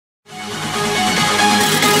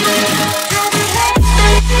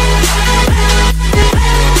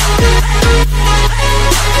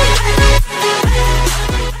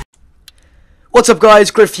What's up guys,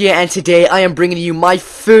 Griff here, and today I am bringing you my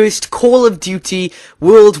first Call of Duty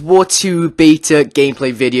World War II beta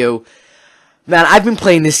gameplay video. Man, I've been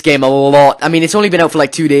playing this game a lot. I mean, it's only been out for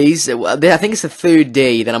like 2 days. I think it's the third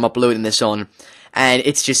day that I'm uploading this on, and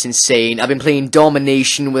it's just insane. I've been playing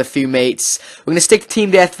Domination with a few mates. We're gonna stick to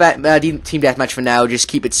Team Deathmatch for now, just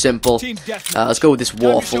keep it simple. Let's go with this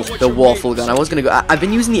Waffle, the Waffle gun. I've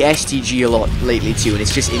been using the STG a lot lately too, and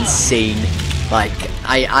it's just insane. Like,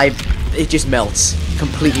 it just melts,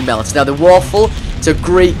 completely melts. Now the Waffle, it's a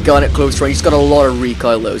great gun at close range. It's got a lot of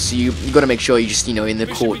recoil though, so you got to make sure you just, in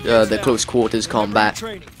the close quarters combat.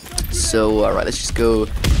 So alright, let's just go.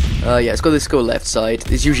 Yeah, let's go left side.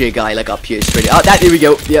 There's usually a guy like up here straight. Oh, here we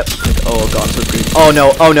go. Yep. Oh god, I'm so screwed. Oh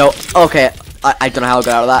no, oh no. Okay, I don't know how I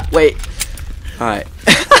got out of that. Wait. Alright.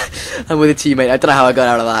 I'm with a teammate. I don't know how I got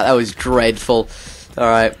out of that. That was dreadful.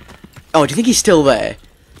 Alright. Oh, do you think he's still there?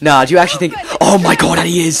 Nah, do you actually think? Oh my god, and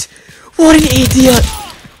he is. What an idiot!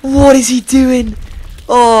 What is he doing?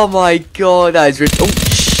 Oh my god, that is rich.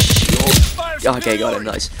 Oh, okay, got him,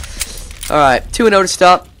 nice. Alright, 2-0 to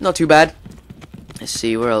start. Not too bad. Let's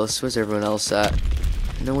see, where else? Where's everyone else at?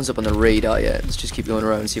 No one's up on the radar yet. Let's just keep going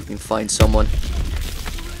around and see if we can find someone.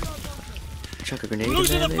 Chuck a grenade in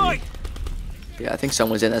there, maybe? Yeah, I think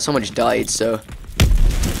someone's in there. Someone just died, so.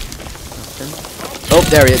 Nothing. Oh,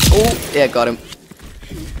 there he is. Oh, yeah, got him.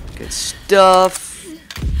 Good stuff.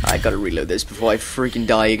 I gotta reload this before I freaking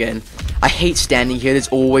die again. I hate standing here. There's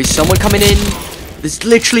always someone coming in. There's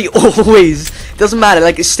literally always. Doesn't matter.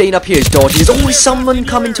 Like, staying up here is dodgy. There's always someone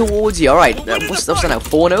coming towards you. Alright, what's that now?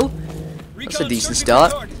 4-0? That's a decent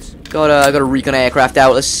start. Got a recon aircraft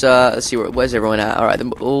out. Let's see where's everyone at. Alright, they're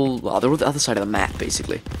on the other side of the map,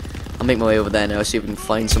 basically. I'll make my way over there now, see if we can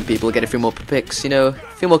find some people, get a few more picks, a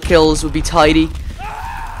few more kills would be tidy.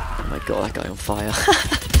 Oh my god, that guy on fire.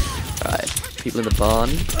 Alright. People in the barn.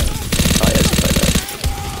 Oh, yeah, let's try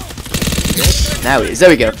that. Now he is. There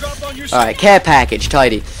we go. Alright, care package,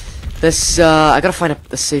 tidy. This, I gotta find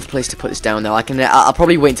a safe place to put this down now. I'll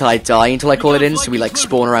probably wait until I die until I call it in, so we like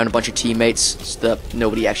spawn around a bunch of teammates so that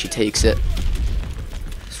nobody actually takes it.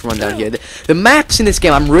 Let's run down here. The maps in this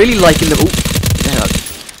game, I'm really liking them. Oh, hang on.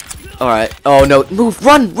 Alright. Oh no, move,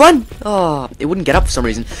 run, run! Oh, it wouldn't get up for some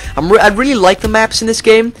reason. I really like the maps in this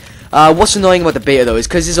game. What's annoying about the beta though is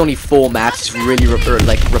because there's only 4 maps, it's really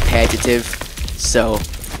repetitive. So,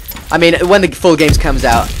 I mean, when the full game comes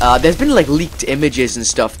out, there's been like leaked images and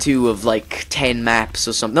stuff too of like 10 maps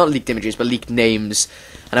or something. Not leaked images, but leaked names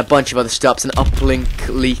and a bunch of other stuff, an uplink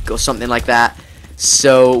leak or something like that.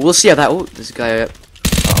 So we'll see how that. Oh, there's a guy.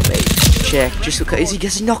 Oh mate, check. Just look. Has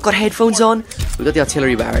he not got headphones on? We've got the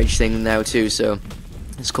artillery barrage thing now too. So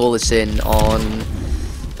let's call this in on.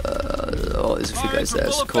 Oh, there's a few guys there.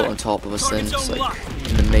 Let's call it on top of us then. It's like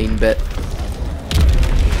in the main bit.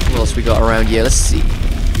 What else we got around here? Let's see.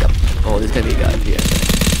 Yep. Oh, there's gonna be a guy up here.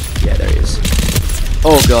 Yeah, there he is.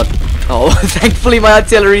 Oh god. Oh, thankfully my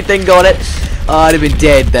artillery thing got it. Oh, I'd have been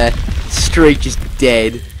dead there. Straight just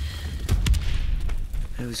dead.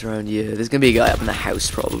 Who's around here? There's gonna be a guy up in the house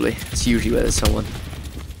probably. It's usually where there's someone.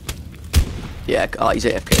 Yeah, oh, he's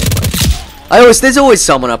AFK. There's always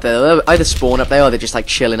someone up there. They'll either spawn up there or they're just like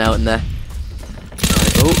chilling out in there.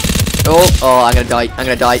 Oh, I'm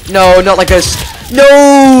gonna die. No, not like this.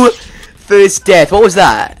 No! First death. What was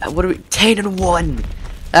that? What are we? 10-1.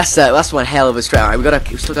 That's one hell of a strat.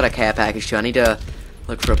 Alright, we still got a care package too. I need to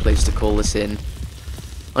look for a place to call this in.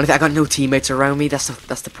 Only thing, I got no teammates around me. That's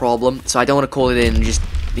the problem. So I don't want to call it in and just,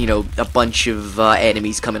 a bunch of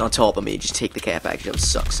enemies coming on top of me. Just take the care package. That would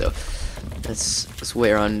suck. So let's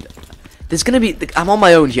wait around. There's gonna be. I'm on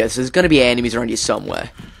my own here, so there's gonna be enemies around you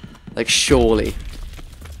somewhere. Like, surely.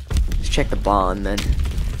 Let's check the barn then.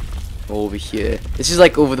 Over here. This is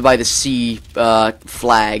like over by the sea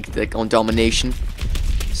flag, like on Domination.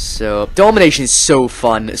 So Domination is so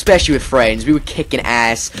fun, especially with friends. We were kicking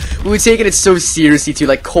ass. We were taking it so seriously too,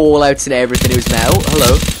 like call outs and everything. It was now.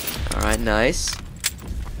 Hello. Alright, nice.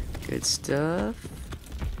 Good stuff.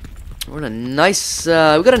 We're on a nice. We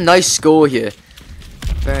got a nice score here.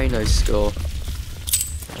 Very nice score.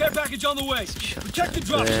 Care package on the way. Protect the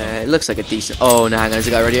drop. It looks like a decent. Oh no, hang on, there's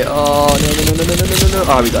a guy right here. Oh no.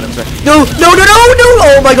 Oh, we got him. No.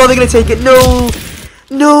 Oh my god, they're gonna take it. No.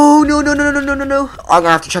 I'm gonna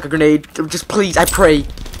have to chuck a grenade. Just please, I pray,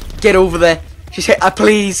 get over there. Just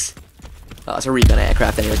please. Oh, it's a recon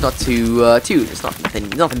aircraft anyway. It's not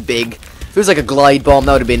it's nothing big. If it was like a glide bomb,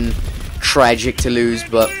 that would have been tragic to lose.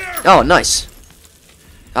 But oh, nice.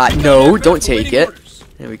 No, don't take it.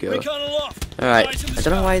 There we go. Alright, I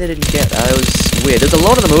don't know why they didn't get that. That was weird. There's a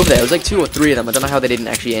lot of them over there. It was like 2 or 3 of them. I don't know how they didn't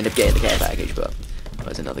actually end up getting the care package, but... Oh,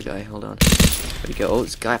 there's another guy. Hold on. Where'd he go? Oh,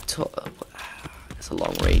 this guy up top. That's a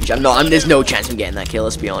long range. There's no chance I'm getting that kill,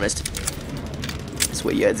 let's be honest. Let's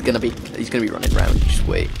wait, yeah, he's gonna be running around. Just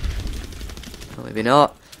wait. Oh, maybe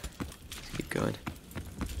not. Let's keep going.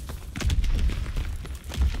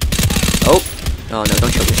 Oh. Oh no,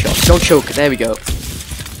 don't choke the shots. Don't choke. There we go.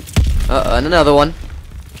 And another one.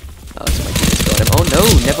 Oh, so my teammate's got him. Oh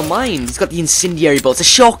no, never mind. He's got the incendiary bullets. A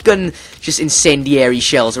shotgun, just incendiary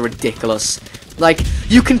shells are ridiculous. Like,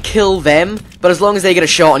 you can kill them, but as long as they get a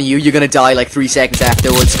shot on you, you're gonna die like 3 seconds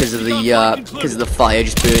afterwards because of the fire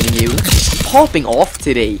just burning you. Look at this popping off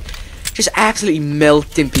today. Just absolutely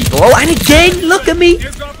melting people. Oh, and again, look at me.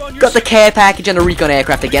 Got the care package and the recon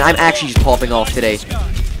aircraft again. I'm actually just popping off today.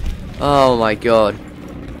 Oh my god.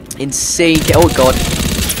 Insane. Oh god.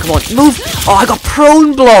 Come on, move. Oh, I got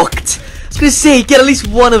prone blocked. I was gonna say, get at least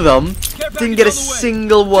one of them. Didn't get a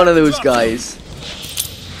single one of those guys.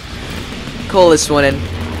 Call this one in.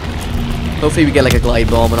 Hopefully we get like a glide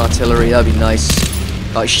bomb and artillery. That'd be nice.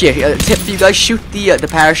 Oh shit! Tip for you guys: shoot the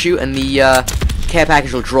parachute, and the care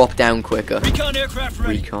package will drop down quicker. Recon aircraft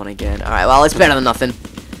ready. Recon again. All right. Well, it's better than nothing.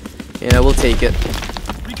 Yeah, we'll take it.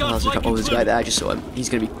 Oh, this guy there. I just saw him. He's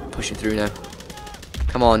gonna be pushing through now.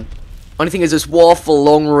 Come on. Only thing is, this Waffle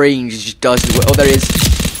long range just doesn't work. Oh, there he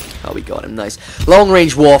is. Oh, we got him. Nice. Long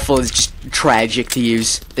range Waffle is just tragic to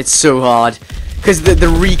use. It's so hard. Because the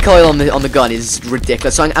recoil on the gun is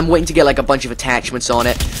ridiculous. So I'm waiting to get like a bunch of attachments on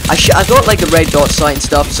it. I got like the red dot sight and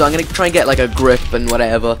stuff, so I'm gonna try and get like a grip and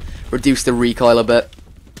whatever, reduce the recoil a bit.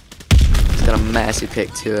 It's got a massive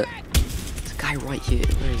pick to it. There's a guy right here.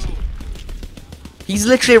 Where is he? He's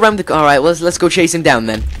literally around the. All right, well, let's go chase him down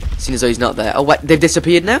then. Seeing as though he's not there. Oh, what? They've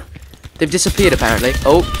disappeared now? They've disappeared apparently.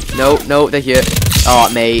 Oh no, they're here. Oh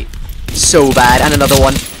mate, so bad. And another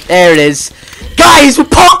one. There it is. Guys, we're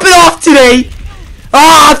popping off today.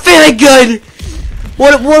 Oh, I'm feeling good!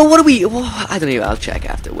 What are we... I don't know, I'll check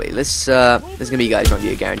after. Wait, let's, there's gonna be guys around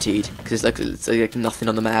here, guaranteed. Because it's like nothing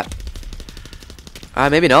on the map. Alright,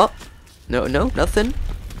 maybe not. No, nothing. Alright,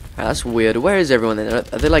 that's weird. Where is everyone then? Are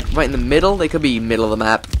they like right in the middle? They could be middle of the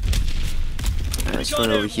map. Alright, let's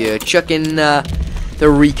run over here. Chuck in, the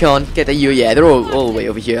recon. Get the yeah, they're all the way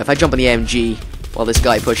over here. If I jump on the MG while this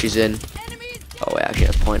guy pushes in... Oh, wait, actually,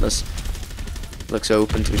 that's pointless. Looks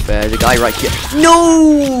open, to be fair. There's a guy right here.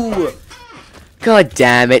 No! God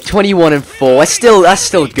damn it. 21 and 4. That's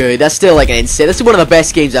still good. That's still like an insane. That's one of the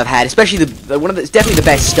best games I've had. Especially it's definitely the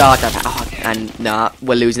best start I've had. Oh, and nah,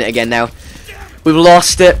 we're losing it again now. We've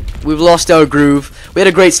lost it. We've lost our groove. We had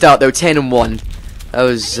a great start though, 10 and 1.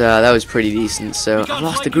 That was pretty decent. So I've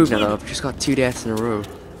lost the groove now though. I've just got 2 deaths in a row.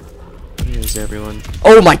 Here's everyone.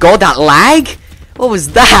 Oh my god, that lag? What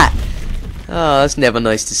was that? Oh, that's never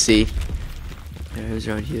nice to see. Who's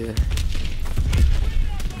around here?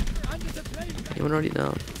 Anyone already? No.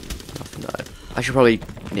 Nothing. No. I should probably.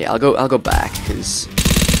 Yeah, I'll go back because.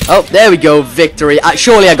 Oh, there we go. Victory.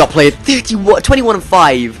 Surely I got played. 21 and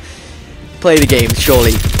 5. Play the game.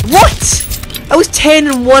 Surely. What? I was 10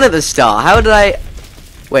 and 1 at the start. How did I?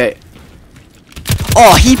 Wait.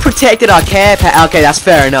 Oh, he protected our care package. Okay, that's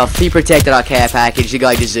fair enough. He protected our care package. The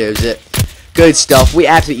guy deserves it. Good stuff. We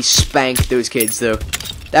absolutely spanked those kids though.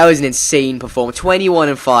 That was an insane performance. 21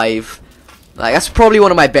 and 5. Like, that's probably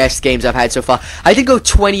one of my best games I've had so far. I did go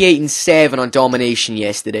 28 and 7 on domination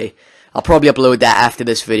yesterday. I'll probably upload that after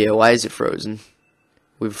this video. Why is it frozen?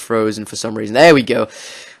 We've frozen for some reason. There we go.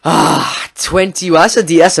 20. Well,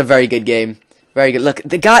 that's a very good game. Very good. Look,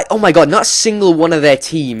 the guy. Oh my god, not a single one of their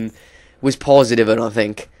team was positive, I don't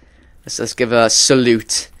think. Let's give a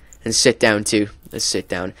salute and sit down too. Let's sit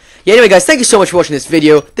down. Yeah, anyway guys, thank you so much for watching this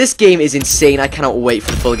video. This game is insane. I cannot wait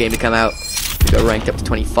for the full game to come out. We got ranked up to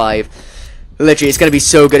 25. Literally, it's going to be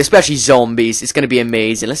so good, especially zombies. It's going to be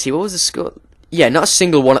amazing. Let's see, what was the score? Yeah, not a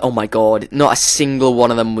single one. Oh my god, not a single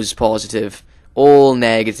one of them was positive. All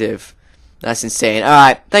negative. That's insane.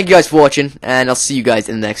 Alright, thank you guys for watching, and I'll see you guys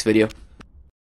in the next video.